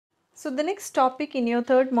So the next topic in your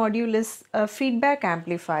third module is a feedback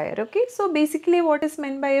amplifier. Okay, so basically what is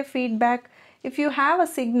meant by a feedback? If you have a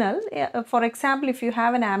signal, for example, if you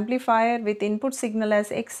have an amplifier with input signal as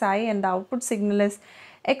xi and the output signal is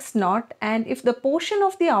x naught, and if the portion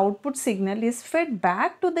of the output signal is fed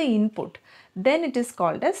back to the input, then it is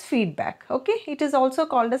called as feedback. Okay, it is also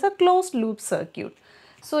called as a closed loop circuit.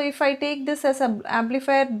 So if I take this as an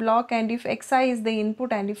amplifier block, and if xi is the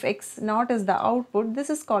input and if x naught is the output,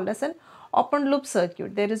 this is called as an open loop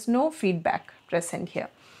circuit. There is no feedback present here.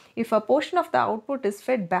 If a portion of the output is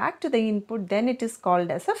fed back to the input, then it is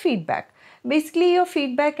called as a feedback. Basically, your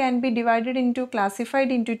feedback can be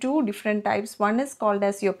classified into two different types. One is called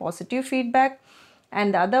as your positive feedback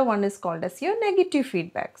and the other one is called as your negative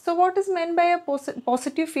feedback. So what is meant by a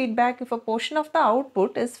positive feedback? If a portion of the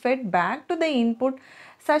output is fed back to the input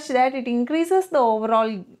such that it increases the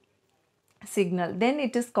overall signal, then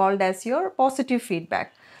it is called as your positive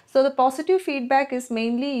feedback. So the positive feedback is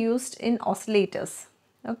mainly used in oscillators.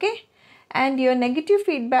 Okay, and your negative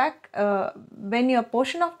feedback, when your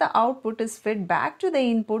portion of the output is fed back to the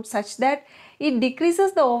input such that it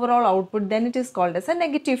decreases the overall output, then it is called as a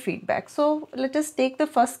negative feedback. So let us take the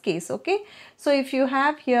first case. Okay, so if you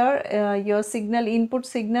have here your signal, input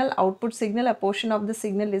signal, output signal, a portion of the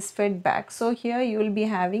signal is fed back. So here you will be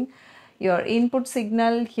having your input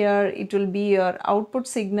signal, here it will be your output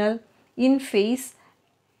signal in phase.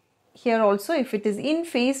 Here also, if it is in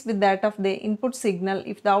phase with that of the input signal,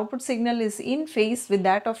 if the output signal is in phase with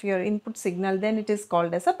that of your input signal, then it is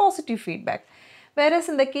called as a positive feedback. Whereas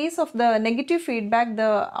in the case of the negative feedback,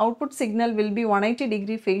 the output signal will be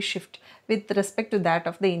 180-degree phase shift with respect to that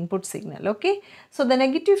of the input signal. Okay, so the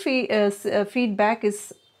negative feedback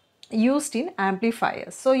is used in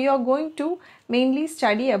amplifiers. So you are going to mainly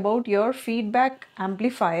study about your feedback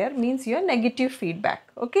amplifier, means your negative feedback.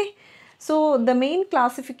 Okay, so the main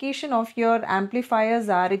classification of your amplifiers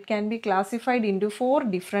are, it can be classified into four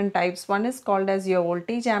different types. One is called as your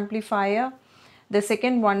voltage amplifier, the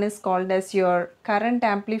second one is called as your current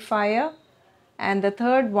amplifier, and the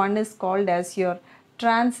third one is called as your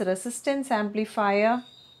trans resistance amplifier,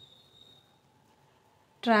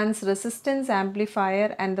 and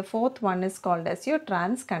the fourth one is called as your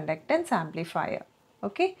trans conductance amplifier.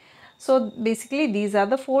 Okay, so basically these are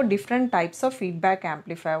the four different types of feedback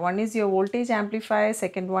amplifier. One is your voltage amplifier,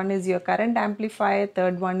 second one is your current amplifier,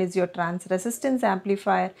 third one is your trans resistance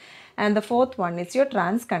amplifier, and the fourth one is your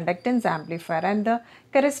trans conductance amplifier. And the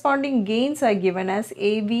corresponding gains are given as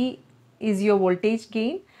AV is your voltage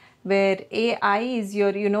gain, where AI is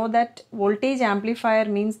your, you know that voltage amplifier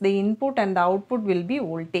means the input and the output will be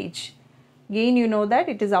voltage. Gain, you know that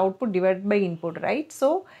it is output divided by input, right?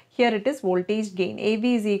 So here it is voltage gain. AV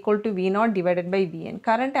is equal to V0 divided by Vn.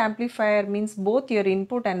 Current amplifier means both your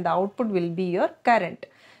input and the output will be your current.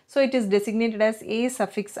 So it is designated as A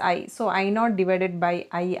suffix I. So I0 divided by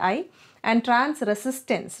II. And trans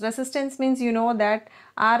resistance. Resistance means you know that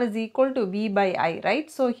R is equal to V by I,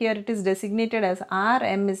 right? So here it is designated as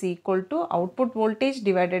Rm is equal to output voltage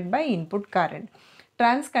divided by input current.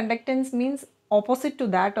 Trans conductance means opposite to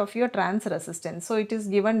that of your trans resistance. So it is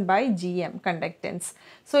given by Gm, conductance.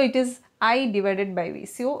 So it is I divided by V.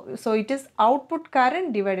 So it is output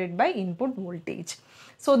current divided by input voltage.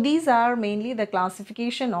 So these are mainly the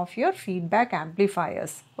classification of your feedback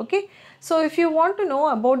amplifiers. Okay. So if you want to know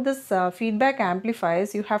about this feedback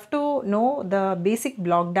amplifiers, you have to know the basic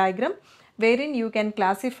block diagram, wherein you can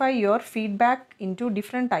classify your feedback into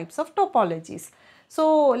different types of topologies.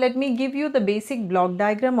 So let me give you the basic block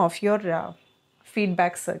diagram of your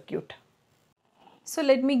feedback circuit. So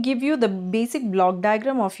let me give you the basic block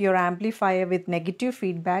diagram of your amplifier with negative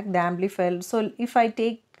feedback, the amplifier. So if I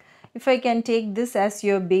can take this as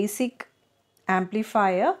your basic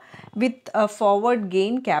amplifier with a forward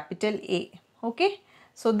gain capital A. Okay,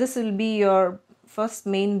 so this will be your first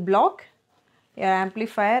main block, your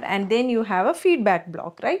amplifier, and then you have a feedback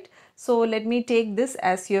block, right? So let me take this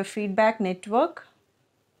as your feedback network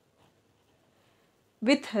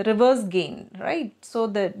with reverse gain, right? So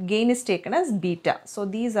the gain is taken as beta. So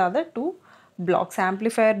these are the two blocks,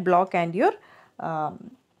 amplifier block and your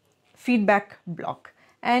feedback block.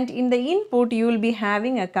 And in the input you will be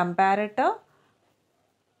having a comparator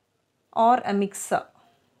or a mixer.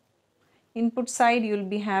 Input side you will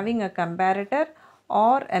be having a comparator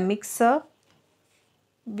or a mixer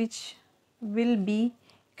which will be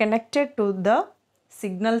connected to the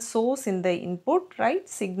signal source in the input, right?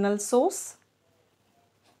 Signal source.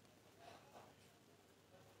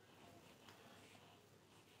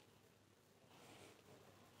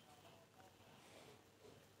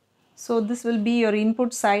 So this will be your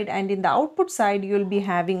input side, and in the output side you will be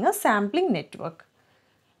having a sampling network.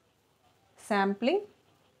 sampling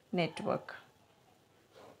network,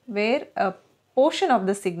 where a portion of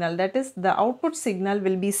the signal, that is the output signal,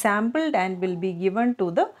 will be sampled and will be given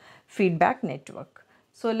to the feedback network.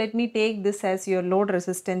 So let me take this as your load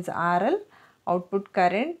resistance RL, output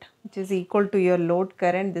current which is equal to your load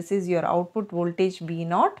current, this is your output voltage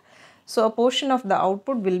V0. So a portion of the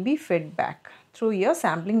output will be fed back through your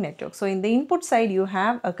sampling network. So in the input side you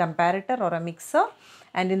have a comparator or a mixer,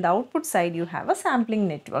 and in the output side you have a sampling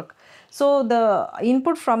network. So the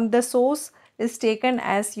input from the source is taken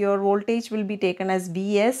as your voltage will be taken as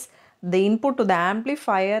Vs. The input to the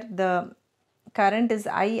amplifier, the current is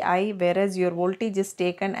II, whereas your voltage is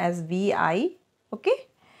taken as Vi. Okay,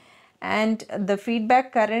 and the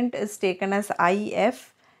feedback current is taken as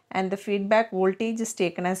IF, and the feedback voltage is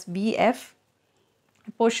taken as Vf.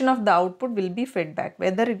 A portion of the output will be fed back,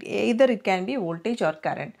 either it can be voltage or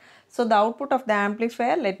current. So the output of the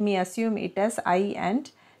amplifier, let me assume it as I and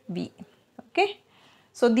V. Okay,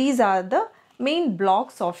 so these are the main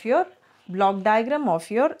blocks of your block diagram of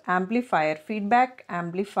your amplifier, feedback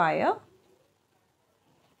amplifier,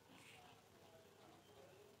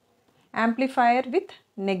 amplifier with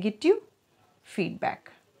negative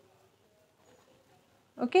feedback.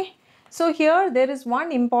 Okay, so here there is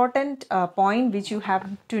one important point which you have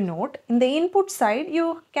to note. In the input side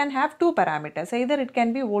you can have two parameters, either it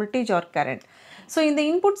can be voltage or current. So in the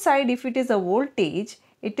input side, if it is a voltage,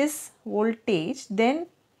 then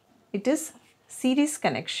it is series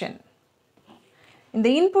connection. In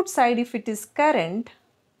the input side, if it is current,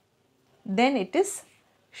 then it is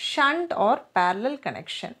shunt or parallel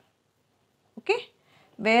connection. Okay,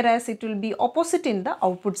 whereas it will be opposite in the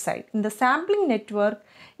output side. In the sampling network,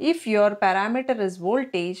 if your parameter is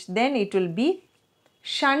voltage, then it will be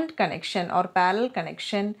shunt connection or parallel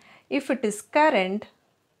connection. If it is current,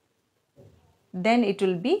 then it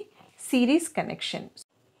will be series connection.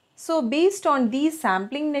 So based on these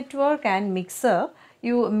sampling network and mixer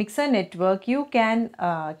network, you can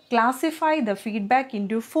classify the feedback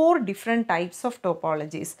into four different types of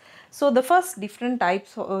topologies. So the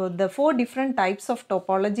the four different types of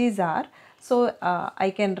topologies are, so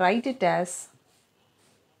I can write it as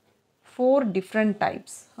four different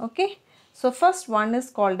types. Okay, so first one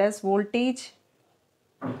is called as voltage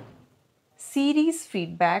series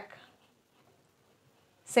feedback.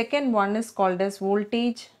 Second one is called as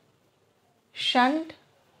voltage shunt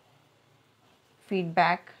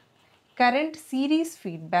feedback, current series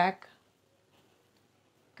feedback,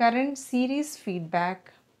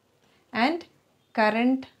 and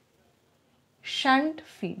current shunt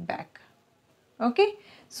feedback. Okay,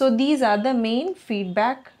 so these are the main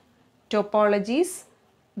feedback topologies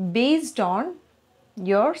based on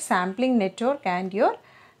your sampling network and your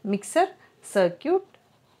mixer circuit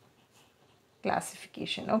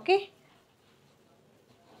classification. Okay,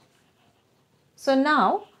 so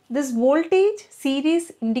now this voltage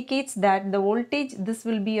series indicates that the voltage, this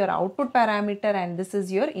will be your output parameter and this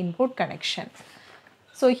is your input connection.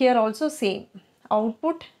 So here also same,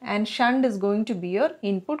 output and shunt is going to be your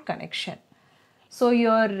input connection. So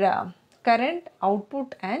your current,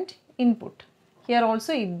 output and input. Here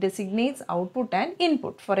also it designates output and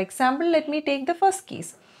input. For example, let me take the first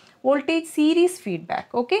case, voltage series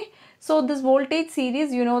feedback. Okay, so this voltage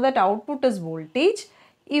series, you know that output is voltage,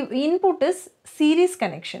 if input is series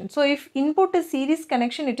connection. So if input is series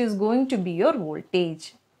connection, it is going to be your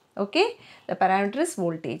voltage. Okay, the parameter is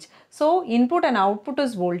voltage. So input and output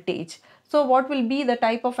is voltage. So what will be the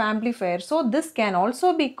type of amplifier? So this can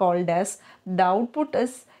also be called as, the output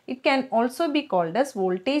is, it can also be called as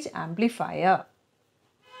voltage amplifier.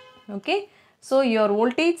 Okay, so your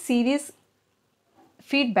voltage series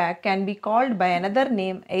feedback can be called by another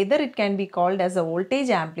name, either it can be called as a voltage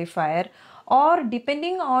amplifier, or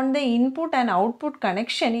depending on the input and output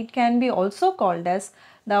connection, it can be also called as,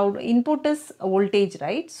 the input is voltage,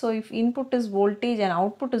 right? So if input is voltage and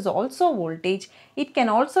output is also voltage, it can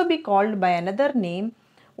also be called by another name.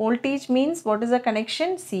 Voltage means what is the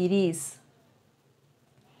connection? Series.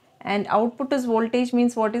 And output is voltage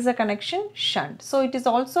means what is the connection? Shunt. So it is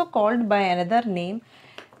also called by another name,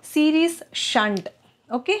 series shunt.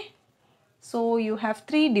 Okay, so you have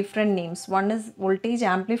three different names. One is voltage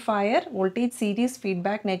amplifier, voltage series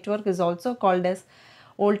feedback network is also called as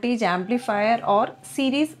voltage amplifier or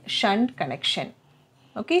series shunt connection.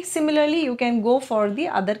 Okay, similarly you can go for the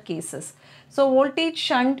other cases. So voltage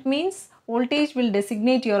shunt means voltage will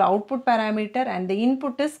designate your output parameter and the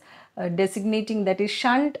input is designating, that is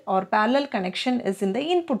shunt or parallel connection is in the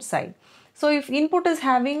input side. So if input is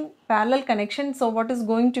having parallel connection, so what is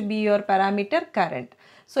going to be your parameter? Current.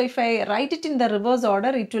 So if I write it in the reverse order,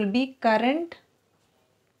 it will be current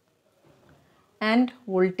and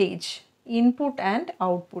voltage. input and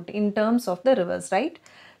output in terms of the reverse, right?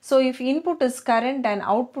 So if input is current and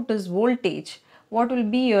output is voltage, what will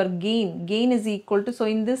be your gain? Gain is equal to, so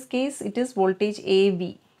in this case it is voltage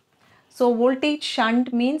AV. So voltage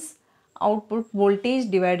shunt means output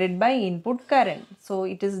voltage divided by input current. So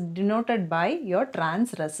it is denoted by your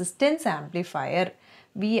trans resistance amplifier,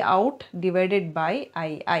 V out divided by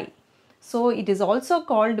II. So it is also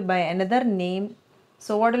called by another name.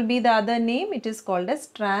 So what will be the other name? It is called as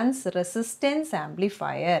trans resistance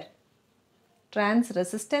amplifier. Trans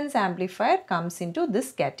resistance amplifier comes into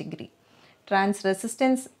this category. Trans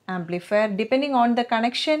resistance amplifier, depending on the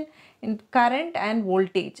connection in current and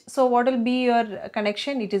voltage. So what will be your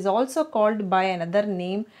connection? It is also called by another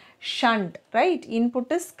name, shunt, right?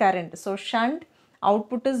 Input is current, so shunt,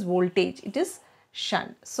 output is voltage, it is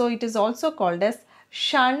shunt. So it is also called as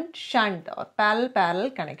shunt or parallel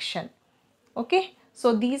connection. Okay,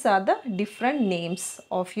 so these are the different names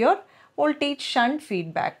of your voltage shunt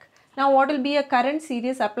feedback. Now what will be a current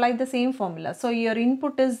series? Apply the same formula. So your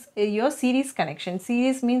input is your series connection.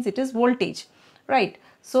 Series means it is voltage, right?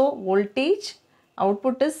 So voltage,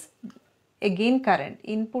 output is again current,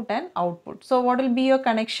 input and output. So what will be your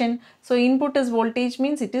connection? So input is voltage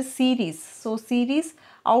means it is series. So series,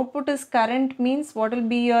 output is current means what will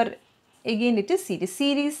be your, again it is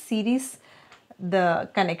series the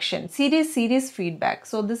connection, series feedback.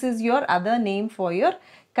 So this is your other name for your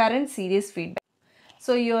current series feedback.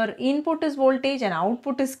 So your input is voltage and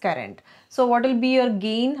output is current. So what will be your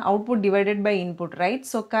gain? Output divided by input, right?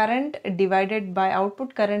 So current divided by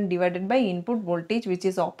output current divided by input voltage, which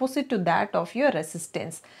is opposite to that of your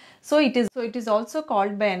resistance. So it is also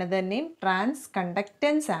called by another name, trans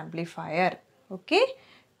conductance amplifier. Okay,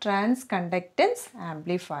 trans conductance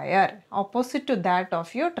amplifier, opposite to that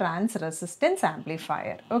of your trans resistance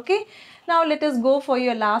amplifier. Okay, now let us go for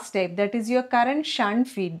your last type, that is your current shunt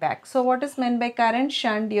feedback. So what is meant by current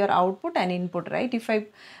shunt? Your output and input, right? If I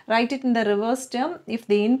write it in the reverse term, if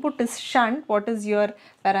the input is shunt, what is your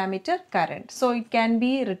parameter? Current. So it can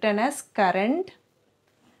be written as current,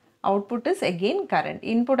 output is again current,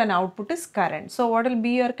 input and output is current. So what will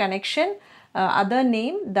be your connection? Other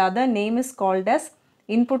name, the other name is called as,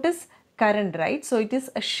 input is current, right? So it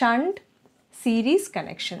is a shunt series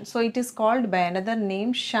connection. So it is called by another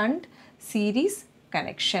name, shunt series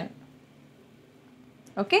connection.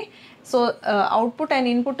 Okay, so output and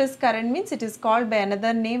input is current means it is called by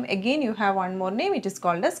another name. Again you have one more name, it is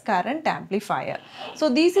called as current amplifier. So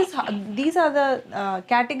these are the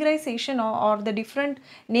categorization or the different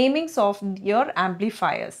namings of your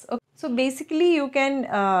amplifiers. Okay. So basically you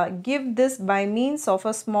can give this by means of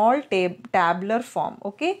a small tabular form.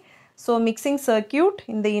 Okay, so mixing circuit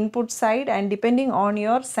in the input side, and depending on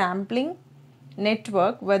your sampling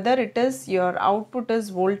network, whether it is your output is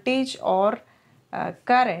voltage or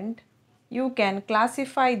current, you can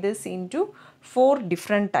classify this into 4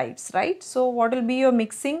 different types, right? So what will be your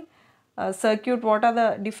mixing circuit? What are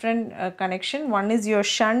the different connection? One is your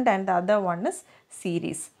shunt and the other one is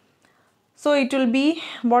series. So it will be,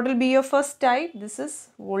 what will be your first type? This is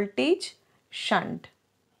voltage shunt.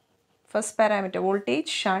 First parameter, voltage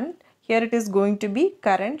shunt. Here it is going to be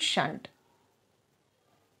current shunt.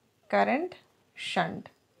 Current shunt.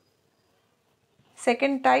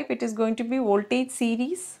 Second type, it is going to be voltage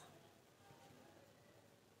series,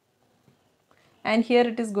 and here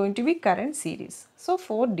it is going to be current series. So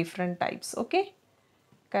 4 different types. Okay,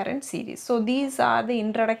 current series. So these are the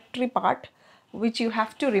introductory part which you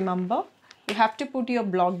have to remember. You have to put your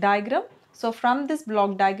block diagram. So from this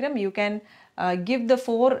block diagram you can give the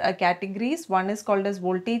 4 categories. One is called as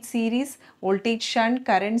voltage series, voltage shunt,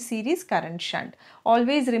 current series, current shunt.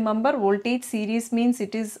 Always remember, voltage series means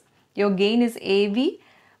it is, your gain is AV,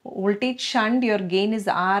 voltage shunt your gain is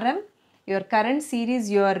RM, your current series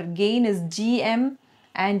your gain is GM,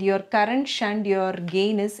 and your current shunt your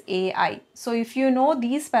gain is AI. So if you know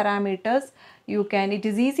these parameters, you can, it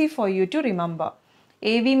is easy for you to remember.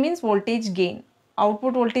 AV means voltage gain,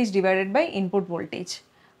 output voltage divided by input voltage.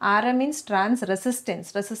 RM means trans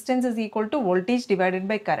resistance, resistance is equal to voltage divided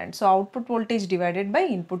by current, so output voltage divided by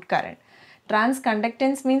input current. Trans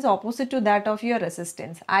conductance means opposite to that of your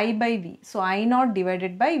resistance, I by V, so I naught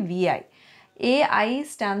divided by VI. AI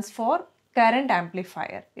stands for current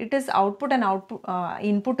amplifier. It is output and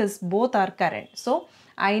input is both are current. So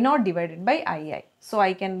I naught divided by II. So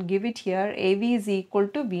I can give it here, AV is equal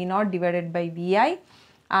to V naught divided by VI.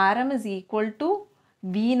 RM is equal to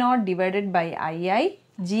V naught divided by II.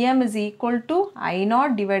 GM is equal to I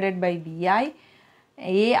naught divided by VI.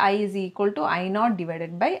 AI is equal to I naught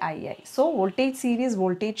divided by II. So voltage series,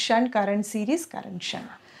 voltage shunt, current series, current shunt.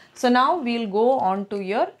 So now we will go on to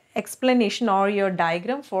your explanation or your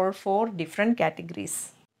diagram for 4 different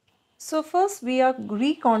categories. So first we are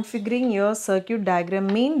reconfiguring your circuit diagram,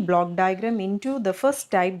 main block diagram, into the first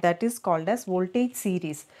type, that is called as voltage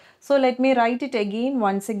series. So let me write it again.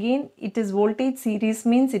 Once again, it is voltage series,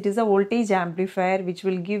 means it is a voltage amplifier which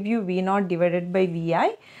will give you V0 divided by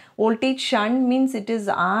Vi. Voltage shunt means it is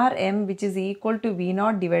Rm, which is equal to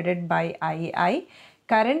V0 divided by Ii.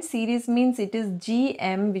 Current series means it is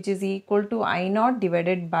Gm, which is equal to I0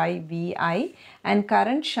 divided by Vi, and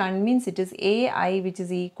current shunt means it is Ai, which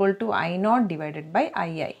is equal to I0 divided by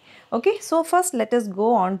Ii. Okay, so first let us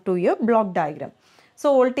go on to your block diagram.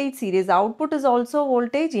 So voltage series, output is also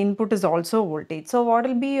voltage, input is also voltage. So what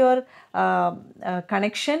will be your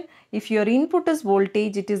connection? If your input is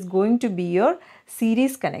voltage, it is going to be your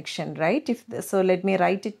series connection, right? So let me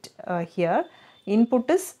write it here. Input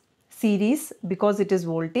is series because it is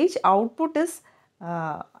voltage, output is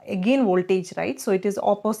again voltage, right? So it is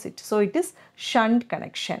opposite, so it is shunt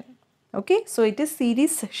connection. Okay, so it is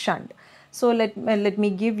series shunt. So let me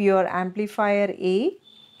give your amplifier A,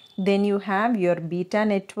 then you have your beta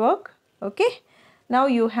network. Okay, now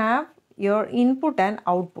you have your input and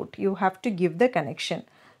output, you have to give the connection.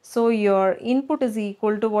 So your input is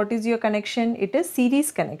equal to, what is your connection? It is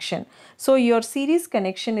series connection. So your series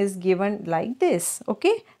connection is given like this.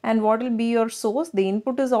 Okay, and what will be your source? The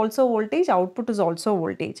input is also voltage, output is also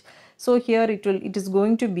voltage. So here it is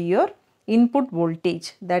going to be your input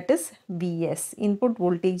voltage, that is Vs, input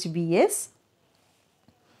voltage Vs.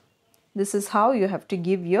 This is how you have to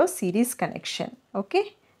give your series connection.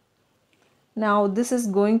 Okay, now this is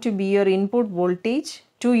going to be your input voltage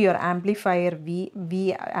to your amplifier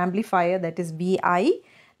V amplifier, that is Vi.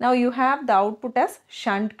 Now you have the output as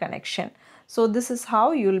shunt connection. So this is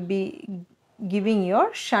how you will be giving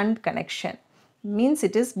your shunt connection. Means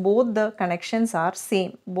it is both the connections are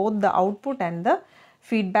same, both the output and the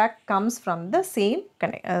feedback comes from the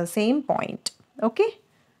same point. Okay,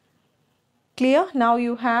 clear? Now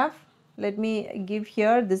you have, let me give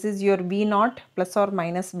here, this is your V0 plus or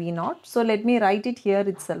minus V0. So let me write it here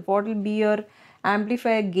itself. What will be your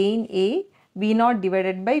amplifier gain A? V0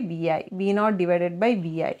 divided by Vi, V0 divided by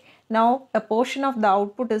Vi. Now a portion of the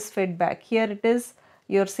output is fed back. Here it is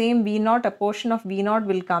your same V0, a portion of V0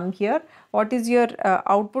 will come here. What is your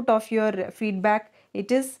output of your feedback?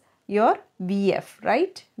 It is your Vf,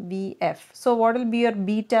 right? Vf. So what will be your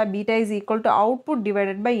beta? Beta is equal to output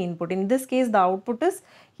divided by input. In this case, the output is,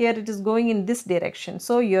 here it is going in this direction.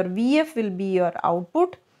 So your Vf will be your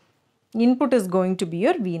output, input is going to be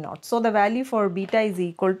your V0. So the value for beta is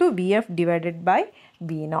equal to Vf divided by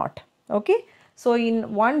V0. Okay. So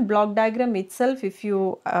in one block diagram itself, if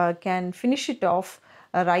you can finish it off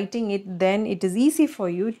writing it, then it is easy for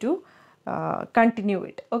you to continue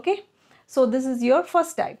it. Okay. So this is your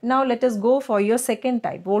first type. Now let us go for your second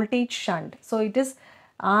type, voltage shunt. So it is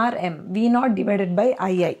Rm, V0 divided by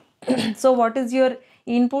Ii. So what is your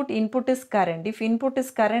input? Input is current. If input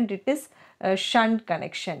is current, it is a shunt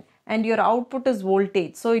connection, and your output is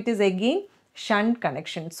voltage. So it is again shunt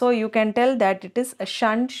connection. So you can tell that it is a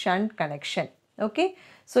shunt connection. Okay.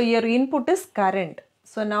 So your input is current.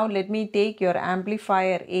 So now let me take your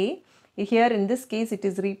amplifier A. Here in this case it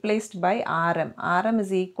is replaced by Rm. Rm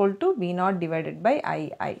is equal to V0 divided by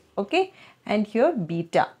Ii. Okay, and here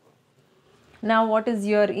beta. Now what is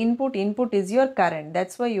your input? Input is your current.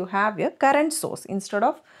 That's why you have your current source. Instead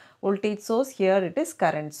of voltage source, here it is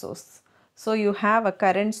current source. So you have a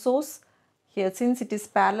current source. Here, since it is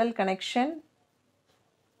parallel connection,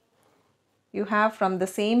 you have from the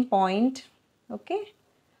same point. Okay.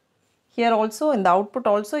 Here also in the output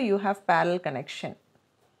also you have parallel connection.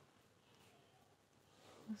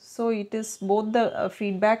 So it is both the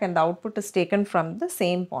feedback and the output is taken from the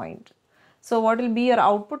same point. So what will be your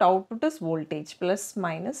output? Output is voltage plus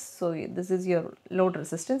minus. So this is your load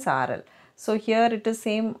resistance RL. So here it is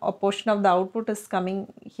same, a portion of the output is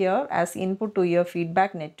coming here as input to your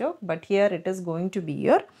feedback network, but here it is going to be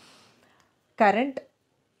your current.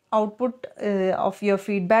 Output of your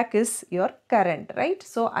feedback is your current, right?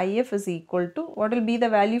 So IF is equal to, what will be the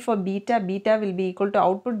value for beta? Beta will be equal to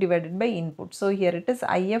output divided by input. So here it is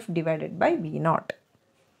IF divided by V0.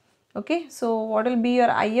 Okay, so what will be your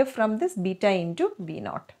IF from this? Beta into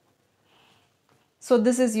V0. So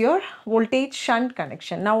this is your voltage shunt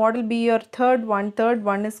connection. Now what will be your third one? Third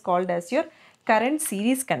one is called as your current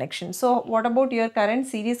series connection. So what about your current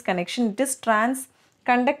series connection? It is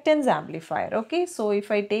conductance amplifier. Okay, so if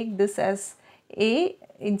I take this as A,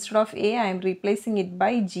 instead of A I am replacing it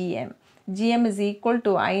by Gm. Gm is equal to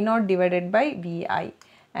I0 divided by Vi,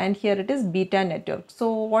 and here it is beta network.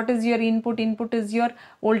 So what is your input? Input is your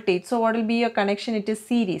voltage. So what will be your connection? It is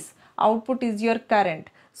series. Output is your current.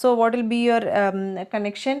 So what will be your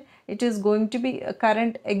connection? It is going to be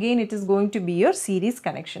current, again it is going to be your series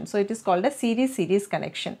connection. So it is called a series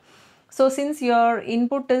connection. So since your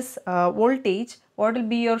input is voltage, what will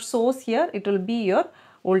be your source here? It will be your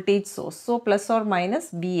voltage source. So plus or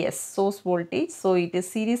minus Vs, source voltage. So it is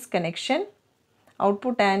series connection.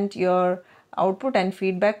 Output and your output and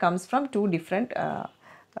feedback comes from two different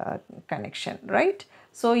connection, right?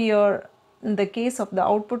 So your, in the case of the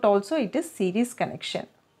output also, it is series connection.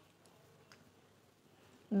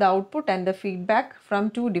 The output and the feedback from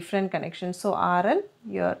two different connections. So RL,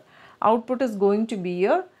 your output is going to be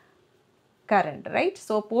your current, right?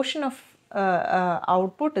 So a portion of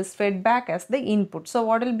output is fed back as the input. So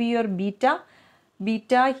what will be your beta?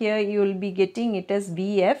 Beta here you will be getting it as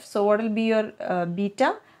Vf. So what will be your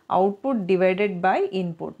beta? Output divided by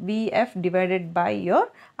input, Vf divided by your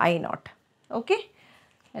I naught. Okay.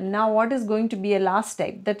 And now what is going to be a last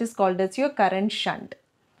type? That is called as your current shunt.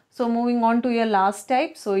 So moving on to your last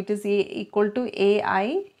type, so it is equal to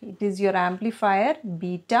AI, it is your amplifier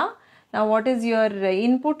beta. Now what is your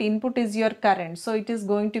input? Input is your current, so it is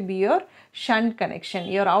going to be your shunt connection.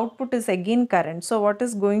 Your output is again current, so what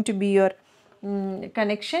is going to be your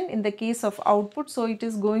connection in the case of output? So it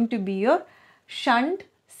is going to be your shunt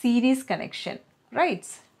series connection, right?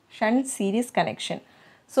 Shunt series connection.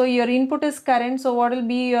 So your input is current, so what will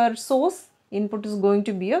be your source? Input is going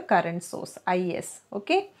to be your current source, IS,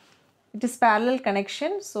 okay? It is parallel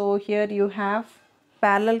connection, so here you have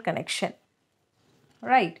parallel connection,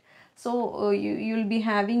 right? So you will be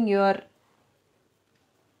having your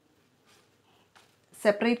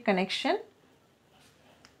separate connection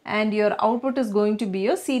and your output is going to be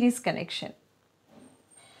your series connection,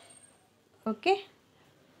 okay?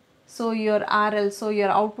 So your RL, so your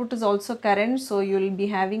output is also current, so you will be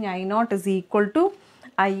having I naught is equal to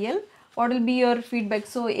IL. What will be your feedback?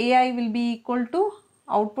 So AI will be equal to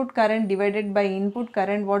output current divided by input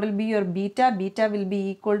current. What will be your beta? Beta will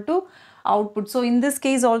be equal to output. So in this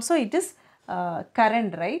case also it is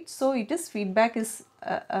current, right? So it is feedback is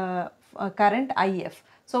current IF.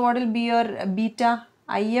 So what will be your beta?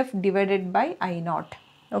 IF divided by I naught,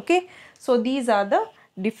 okay? So these are the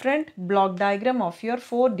different block diagram of your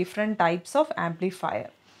four different types of amplifier.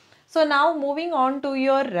 So now moving on to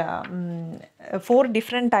your four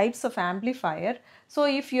different types of amplifier. So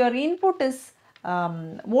if your input is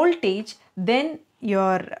voltage, then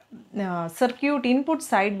your circuit input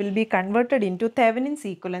side will be converted into Thevenin's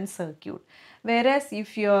equivalent circuit. Whereas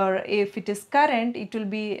if it is current, it will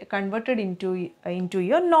be converted into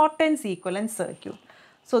your Norton's equivalent circuit.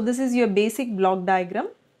 So this is your basic block diagram.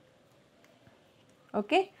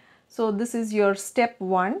 Okay, so this is your step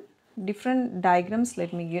 1, different diagrams.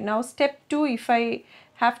 Let me give now step 2. If I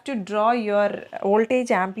have to draw your voltage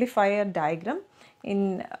amplifier diagram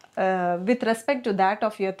in with respect to that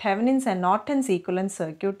of your Thevenin's and Norton's equivalent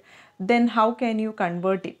circuit, then how can you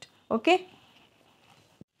convert it? Okay,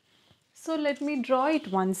 so let me draw it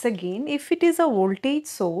once again. If it is a voltage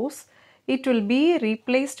source, it will be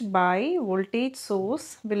replaced by voltage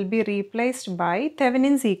source will be replaced by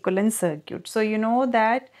Thevenin's equivalent circuit. So you know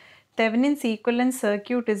that Thevenin's equivalent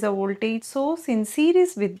circuit is a voltage source in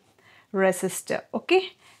series with resistor,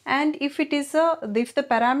 okay? And if it is if the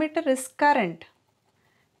parameter is current,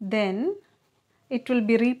 then it will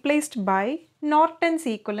be replaced by Norton's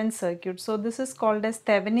equivalent circuit. So this is called as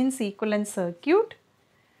Thevenin's equivalent circuit.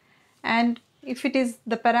 And if it is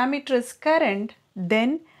the parameter is current,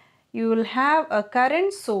 then you will have a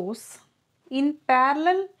current source in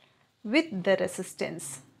parallel with the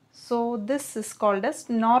resistance. So this is called as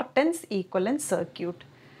Norton's equivalent circuit.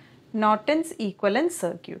 Norton's equivalent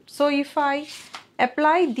circuit. So if I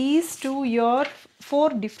apply these to your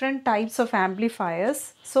four different types of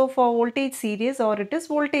amplifiers, so for voltage series or it is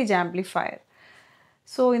voltage amplifier.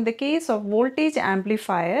 So in the case of voltage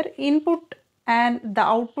amplifier, input and the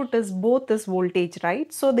output is both is voltage,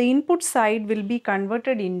 right? So the input side will be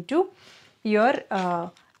converted into your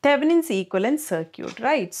Thevenin's equivalent circuit,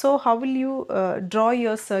 right? So how will you draw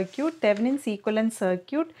your circuit? Thevenin's equivalent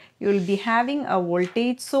circuit, you will be having a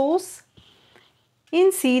voltage source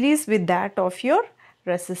in series with that of your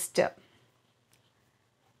resistor.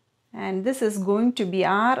 And this is going to be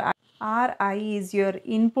Ri. Ri is your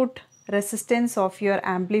input resistance of your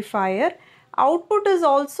amplifier. Output is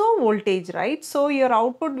also voltage, right? So your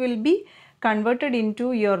output will be converted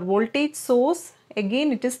into your voltage source.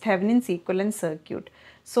 Again it is Thevenin's equivalent circuit.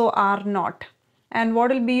 So R naught. And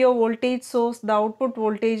what will be your voltage source? The output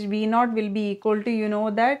voltage V naught will be equal to, you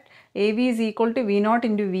know that AV is equal to V naught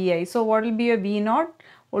into Vi. So what will be your V naught?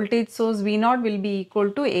 Voltage source V naught will be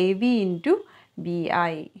equal to AV into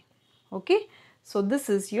Vi. Okay. So this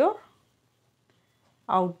is your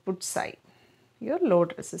output side, your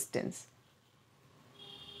load resistance.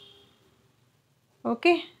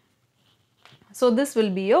 Okay. So this will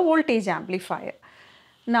be your voltage amplifier.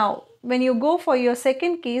 Now, when you go for your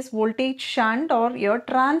second case, voltage shunt or your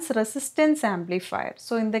trans resistance amplifier.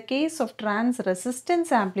 So in the case of trans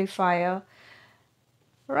resistance amplifier,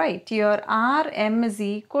 right, your Rm is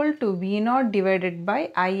equal to V0 divided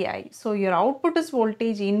by II. So your output is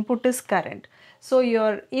voltage, input is current. So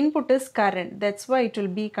your input is current. That's why it will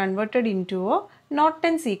be converted into a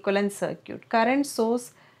Norton's equivalent circuit. Current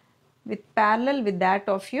source with parallel with that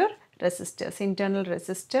of your resistors, internal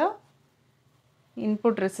resistor,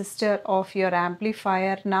 input resistor of your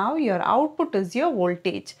amplifier. Now your output is your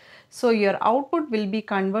voltage. So your output will be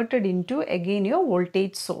converted into again your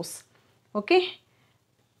voltage source. Okay,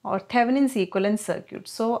 or Thevenin's equivalent circuit.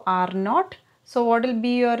 So R0. So what will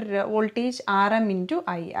be your voltage? Rm into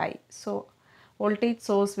II. So voltage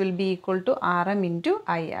source will be equal to Rm into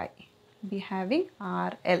II. Be having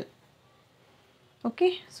RL.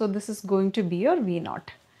 Okay, so this is going to be your V0.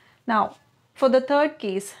 Now, for the third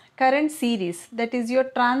case, current series, that is your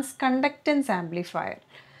transconductance amplifier.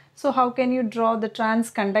 So how can you draw the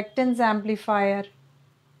transconductance amplifier?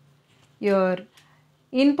 Your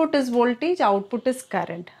input is voltage, output is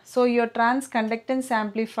current. So your transconductance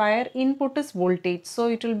amplifier input is voltage. So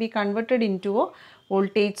it will be converted into a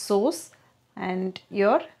voltage source and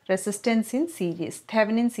your resistance in series,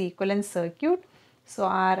 Thevenin's equivalent circuit. So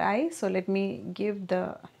Ri, so let me give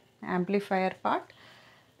the amplifier part.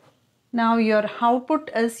 Now your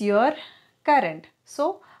output is your current.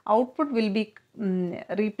 So output will be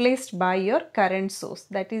replaced by your current source.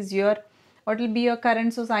 That is your, what will be your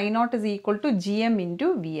current source? I0 is equal to Gm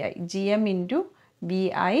into Vi. Gm into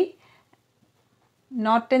Vi,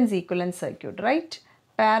 Norton's equivalent circuit, right?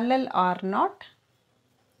 Parallel R0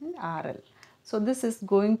 and RL. So this is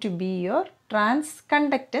going to be your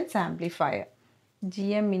transconductance amplifier.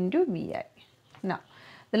 Gm into Vi. Now,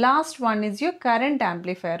 the last one is your current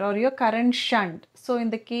amplifier or your current shunt. So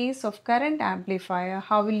in the case of current amplifier,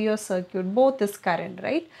 how will your circuit? Both is current,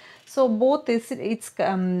 right? So both is its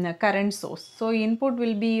current source. So input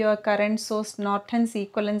will be your current source, Norton's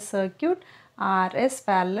equivalent circuit, Rs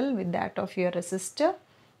parallel with that of your resistor,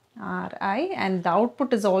 Ri, and the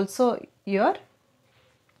output is also your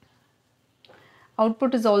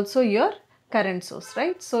current source,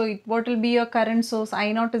 right? So what will be your current source?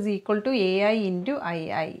 I0 is equal to Ai into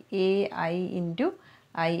Ii, Ai into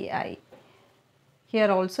Ii.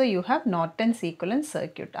 Here also you have Norton's equivalent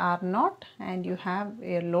circuit, R0, and you have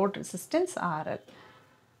a load resistance RL.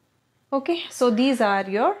 Okay, so these are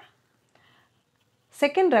your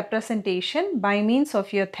second representation by means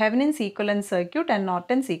of your Thevenin's equivalent circuit and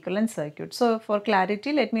Norton's equivalent circuit. So for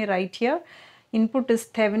clarity, let me write here, input is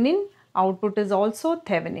Thevenin, output is also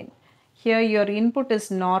Thevenin. Here your input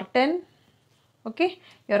is Norton, okay,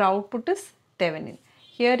 your output is Thevenin.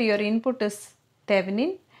 Here your input is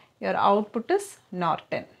Thevenin, your output is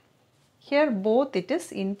Norton. Here both it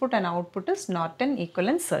is input and output is Norton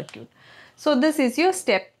equivalent circuit. So this is your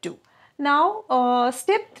step 2. Now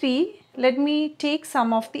step 3, let me take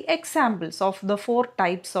some of the examples of the four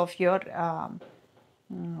types of your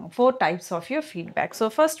feedback.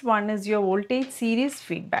 So first one is your voltage series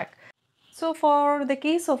feedback. So for the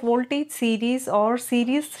case of voltage series or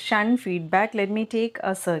series shunt feedback, let me take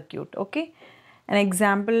a circuit, okay? An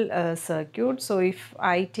example circuit. So if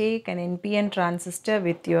I take an NPN transistor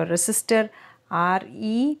with your resistor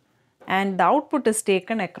Re and the output is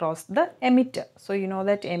taken across the emitter. So you know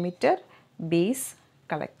that emitter, base,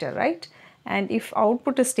 collector, right? And if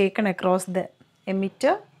output is taken across the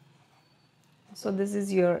emitter, so this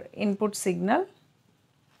is your input signal,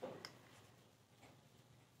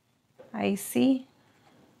 IC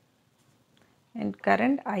and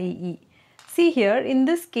current IE. See here, in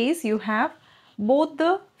this case you have both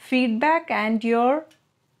the feedback and your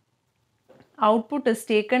output is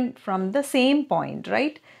taken from the same point,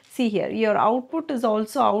 right? See here, your output is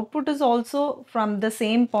also from the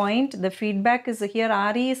same point. The feedback is here,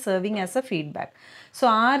 Re is serving as a feedback. So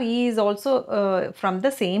Re is also from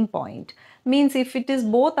the same point. Means if it is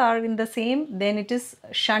both are in the same, then it is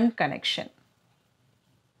shunt connection,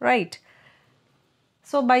 right?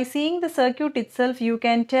 So by seeing the circuit itself, you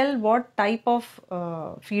can tell what type of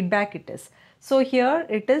feedback it is. So here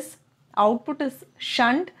it is, output is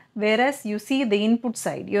shunt, whereas you see the input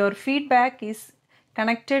side, your feedback is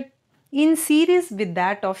connected in series with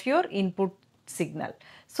that of your input signal.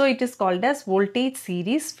 So it is called as voltage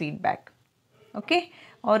series feedback, okay?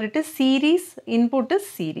 Or it is series, input is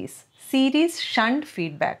series shunt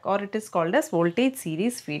feedback, or it is called as voltage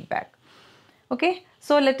series feedback. Okay,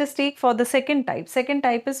 So let us take for the second type. Second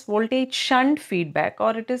type is voltage shunt feedback,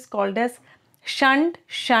 or it is called as shunt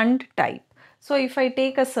type. So if I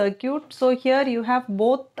take a circuit, so here you have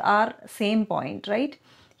both are same point, right?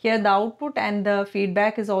 Here the output and the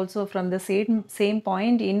feedback is also from the same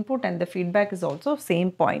point, input and the feedback is also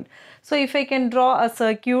same point. So if I can draw a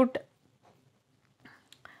circuit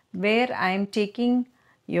where I am taking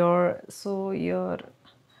your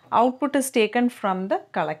output is taken from the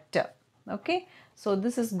collector. Okay, so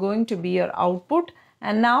this is going to be your output,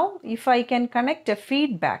 and now if I can connect a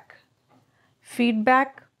feedback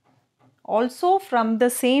also from the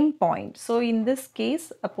same point. So in this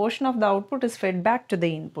case, a portion of the output is fed back to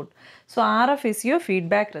the input. So RF is your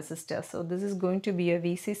feedback resistor. So this is going to be your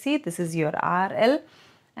VCC, this is your RL,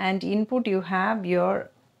 and input you have your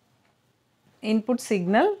input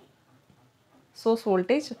signal, source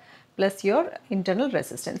voltage, plus your internal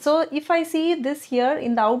resistance. So if I see this here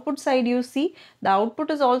in the output side, you see the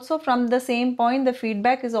output is also from the same point, the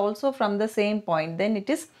feedback is also from the same point, then it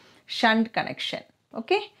is shunt connection.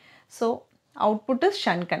 Okay, so output is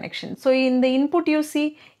shunt connection. So in the input, you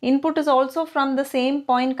see input is also from the same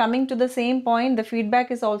point coming to the same point, the feedback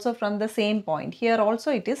is also from the same point. Here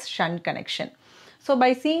also it is shunt connection. So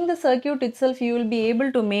by seeing the circuit itself, you will be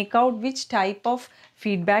able to make out which type of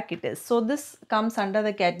feedback it is. So this comes under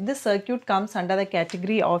the this circuit comes under the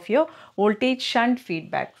category of your voltage shunt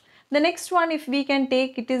feedback. The next one, if we can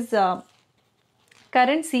take, it is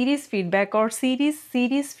current series feedback or series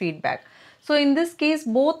feedback. So in this case,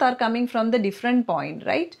 both are coming from the different point,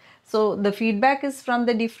 right? So the feedback is from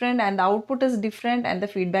the different and the output is different and the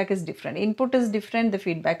feedback is different. Input is different, the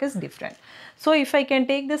feedback is different. So if I can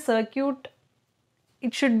take the circuit,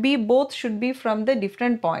 it should be, both should be from the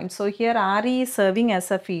different points. So here RE is serving as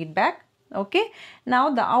a feedback. Okay, now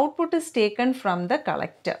the output is taken from the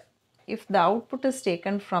collector. If the output is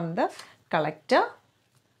taken from the collector,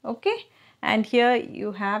 okay, and here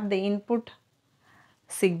you have the input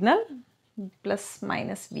signal plus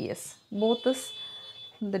minus Vs, both is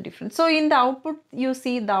the difference. So in the output, you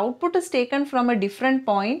see the output is taken from a different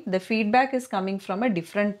point, the feedback is coming from a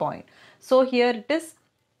different point. So here it is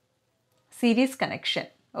series connection.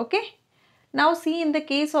 Okay, now see in the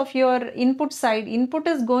case of your input side, input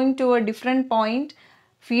is going to a different point,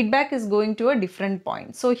 feedback is going to a different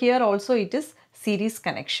point. So here also it is series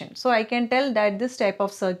connection. So I can tell that this type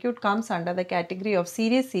of circuit comes under the category of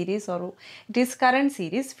series or it is current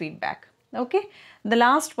series feedback. Okay, the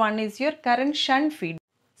last one is your current shunt feedback.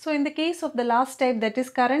 So in the case of the last type, that is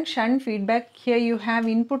current shunt feedback, here you have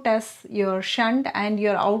input as your shunt and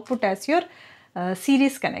your output as your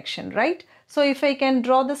series connection, right? So if I can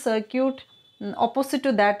draw the circuit opposite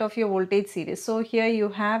to that of your voltage series. So here you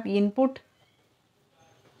have input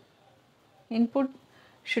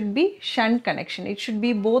should be shunt connection. It should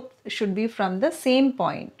be both should be from the same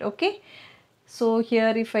point. Okay, so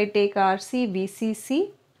here if I take RC,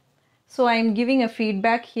 VCC, so I am giving a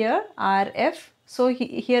feedback here RF. So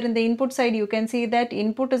here in the input side, you can see that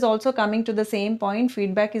input is also coming to the same point,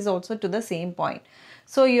 feedback is also to the same point.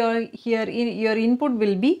 So your input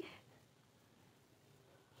will be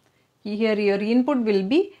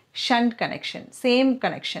shunt connection, same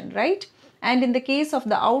connection, right? And in the case of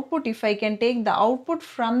the output, if I can take the output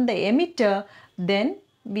from the emitter, then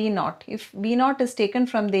V0. If V0 is taken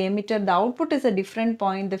from the emitter, the output is a different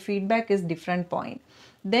point, the feedback is different point,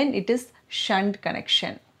 then it is shunt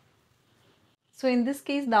connection. So in this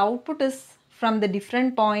case, the output is from the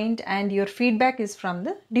different point and your feedback is from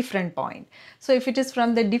the different point. So if it is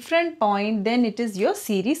from the different point, then it is your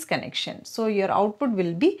series connection. So your output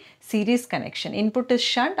will be series connection. Input is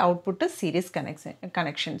shunt, output is series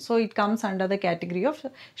connection. So it comes under the category of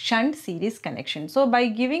shunt series connection. So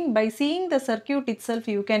by seeing the circuit itself,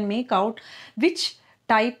 you can make out which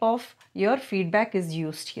type of your feedback is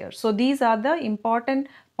used here. So these are the important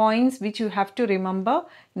points which you have to remember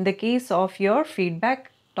in the case of your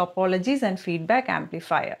feedback topologies and feedback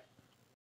amplifier.